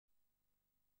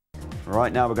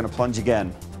Right now we're going to plunge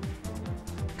again.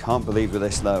 Can't believe we're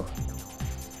this low.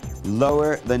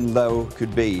 Lower than low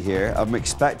could be here. I'm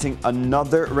expecting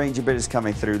another range of bidders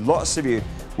coming through. Lots of you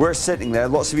were sitting there.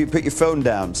 Lots of you put your phone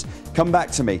downs. Come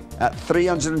back to me at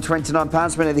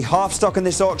 £329. We're nearly half stock in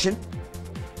this auction.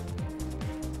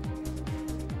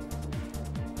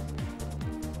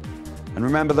 And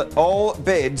remember that all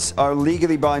bids are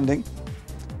legally binding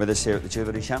with us here at the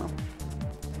Jewellery Channel.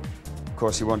 Of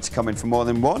course, you want to come in for more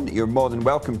than one, you're more than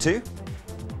welcome to.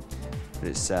 But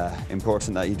it's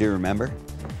important that you do remember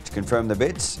to confirm the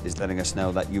bids is letting us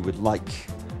know that you would like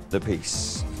the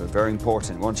piece. So very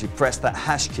important. Once you press that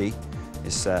hash key,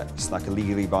 it's like a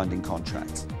legally binding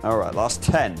contract. All right, last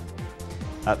 10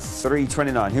 at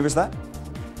 $329. Who was that?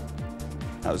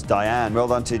 That was Diane. Well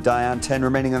done to Diane. 10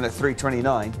 remaining on at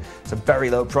 $329. It's a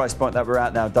very low price point that we're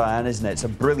at now, Diane, isn't it? It's a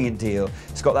brilliant deal.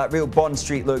 It's got that real Bond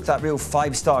Street look, that real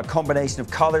 5-star combination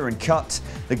of colour and cut,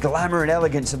 the glamour and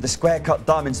elegance of the square cut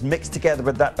diamonds mixed together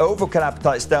with that oval cut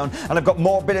apatite stone. And I've got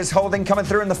more bidders holding coming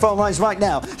through in the phone lines right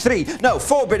now.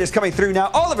 4 bidders coming through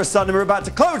now. All of a sudden, we're about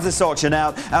to close this auction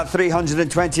out at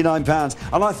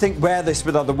 £329. And I think wear this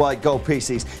with other white gold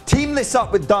pieces. Team this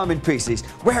up with diamond pieces.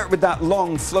 Wear it with that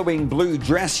long flowing blue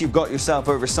dress you've got yourself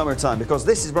over summertime, because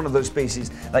this is one of those pieces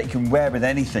that you can wear with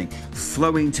anything,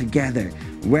 flowing together.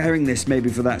 Wearing this maybe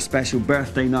for that special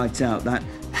birthday night out, that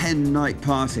hen night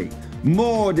party.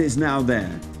 Maud is now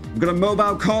there. I've got a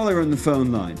mobile caller on the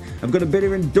phone line. I've got a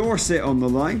bidder in Dorset on the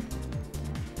line.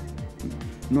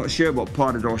 Not sure what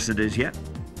part of Dorset it is yet,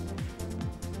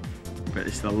 but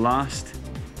it's the last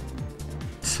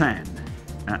 10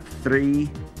 at 3,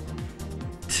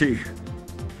 2,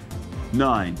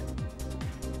 9,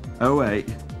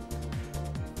 08,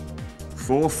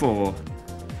 44,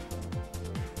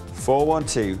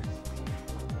 412,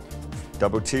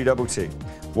 2222.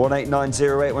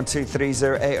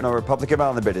 1890812 on our Republic of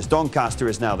Ireland bidders. Doncaster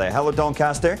is now there. Hello,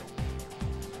 Doncaster.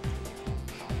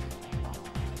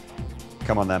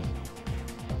 Come on then.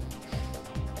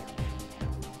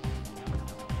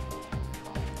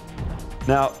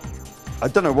 Now, I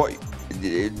don't know what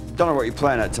you're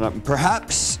playing at tonight.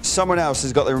 Perhaps someone else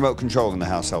has got the remote control in the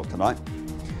household tonight.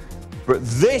 But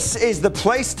this is the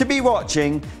place to be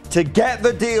watching to get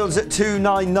the deals at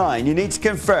 $299. You need to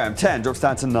confirm. 10 drops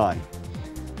down to 9.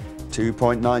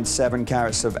 2.97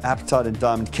 carats of apatite and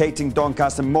diamond. Cating,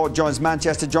 Doncaster, Maud joins,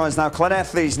 Manchester joins now,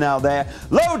 Clonethley's now there.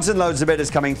 Loads and loads of bidders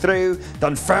coming through.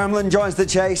 Dunfermline joins the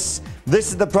chase. This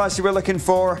is the price you were looking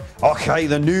for. Okay,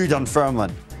 the new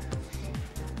Dunfermline.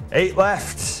 8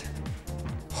 left.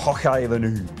 Okay, the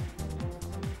new.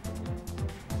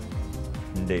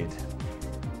 Indeed.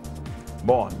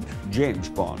 Bond, James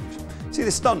Bond. See, the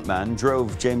stuntman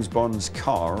drove James Bond's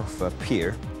car off a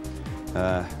pier.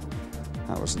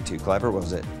 That wasn't too clever,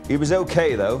 was it? He was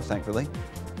okay, though, thankfully.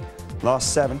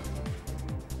 Last 7.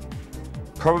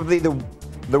 Probably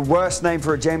the worst name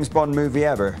for a James Bond movie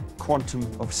ever. Quantum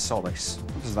of Solace.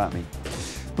 What does that mean?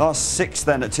 Last 6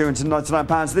 then at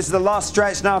 £299. This is the last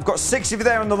stretch now. I've got 6 of you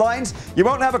there on the lines. You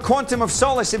won't have a Quantum of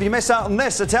Solace if you miss out on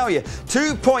this, I tell you.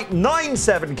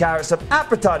 2.97 carats of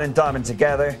apatite and diamond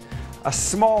together. A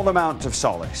small amount of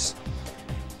solace.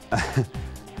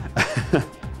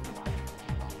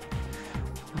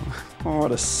 Oh,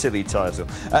 what a silly title.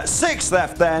 6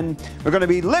 left then. We're going to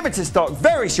be limited stock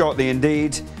very shortly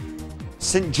indeed.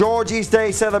 St. George's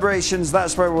Day celebrations.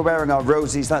 That's where we're wearing our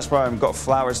rosies. That's why I've got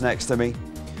flowers next to me.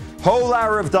 Whole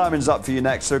hour of diamonds up for you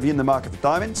next. So if you're in the market for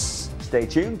diamonds, stay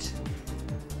tuned.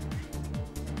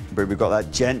 But we've got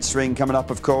that gents ring coming up,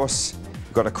 of course.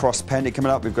 We've got a cross pendant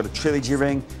coming up. We've got a trilogy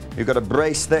ring. We've got a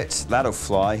bracelet. That'll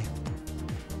fly.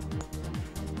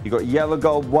 You've got yellow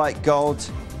gold, white gold.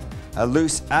 A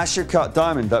loose Asher cut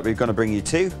diamond that we're going to bring you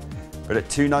to. But at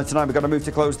 $299, we've got to move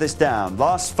to close this down.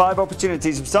 Last 5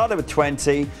 opportunities. We've started with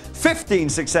 20. 15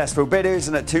 successful bidders,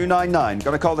 and at $299,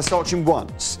 going to call this auction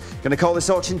once. Going to call this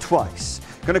auction twice.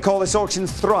 Going to call this auction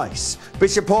thrice.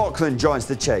 Bishop Auckland joins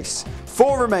the chase.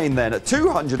 4 remain then at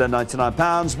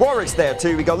 £299. Warwick's there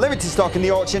too. We got limited stock in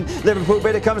the auction. Liverpool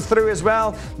bidder comes through as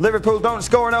well. Liverpool don't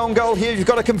score an own goal here. You've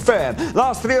got to confirm.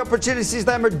 Last 3 opportunities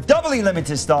then were doubly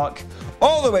limited stock.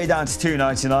 All the way down to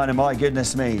 $299, and my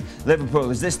goodness me,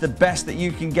 Liverpool, is this the best that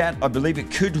you can get? I believe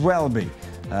it could well be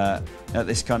at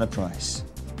this kind of price.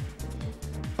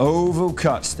 Oval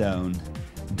cut stone,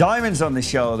 diamonds on the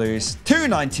shoulders,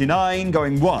 $299,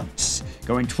 going once,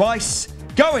 going twice,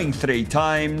 going 3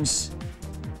 times.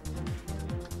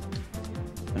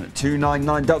 And at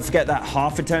 $299, don't forget that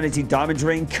half eternity diamond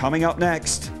ring coming up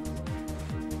next.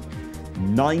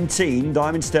 19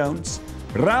 diamond stones,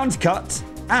 round cut,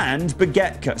 and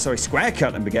baguette cut, sorry, square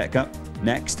cut and baguette cut.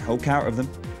 Next, whole carat of them.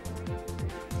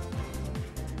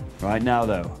 Right now,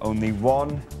 though, only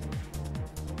one.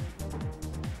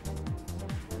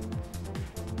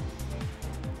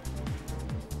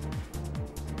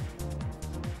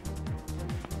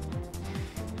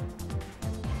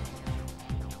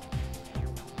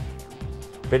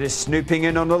 Bit of snooping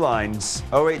in on the lines.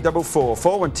 0844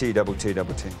 412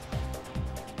 2222.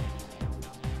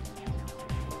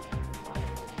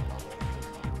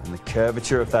 And the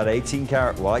curvature of that 18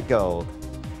 karat white gold.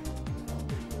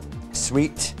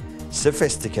 Sweet,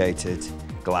 sophisticated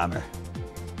glamour.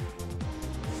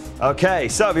 Okay,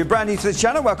 so if you're brand new to the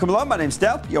channel, welcome along. My name's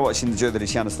Del. You're watching the Jewellery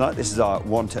Channel tonight. This is our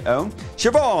one to own.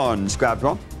 Siobhan's grabbed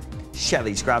one.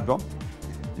 Shelley's grabbed one.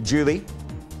 Julie.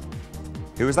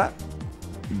 Who was that?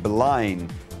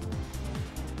 Blind.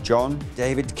 John,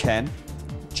 David, Ken,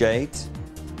 Jade,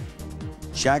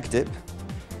 Shagdip,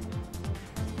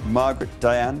 Margaret,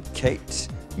 Diane, Kate,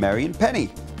 Mary and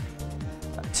Penny.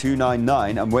 At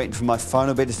 299, I'm waiting for my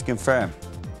final bidders to confirm.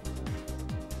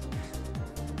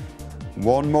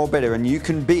 One more bidder and you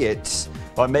can be it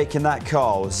by making that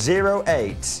call.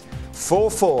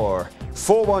 0844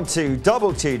 412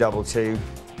 2222.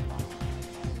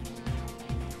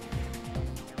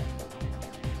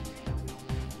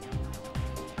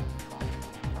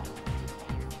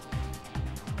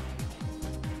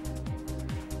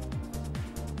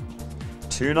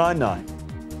 $299.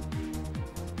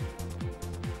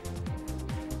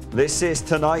 This is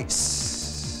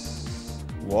tonight's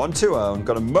one to own.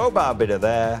 Got a mobile bidder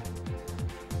there.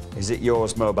 Is it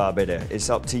yours, mobile bidder?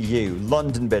 It's up to you.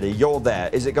 London bidder, you're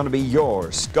there. Is it going to be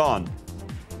yours? Gone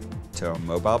to a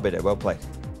mobile bidder. Well played.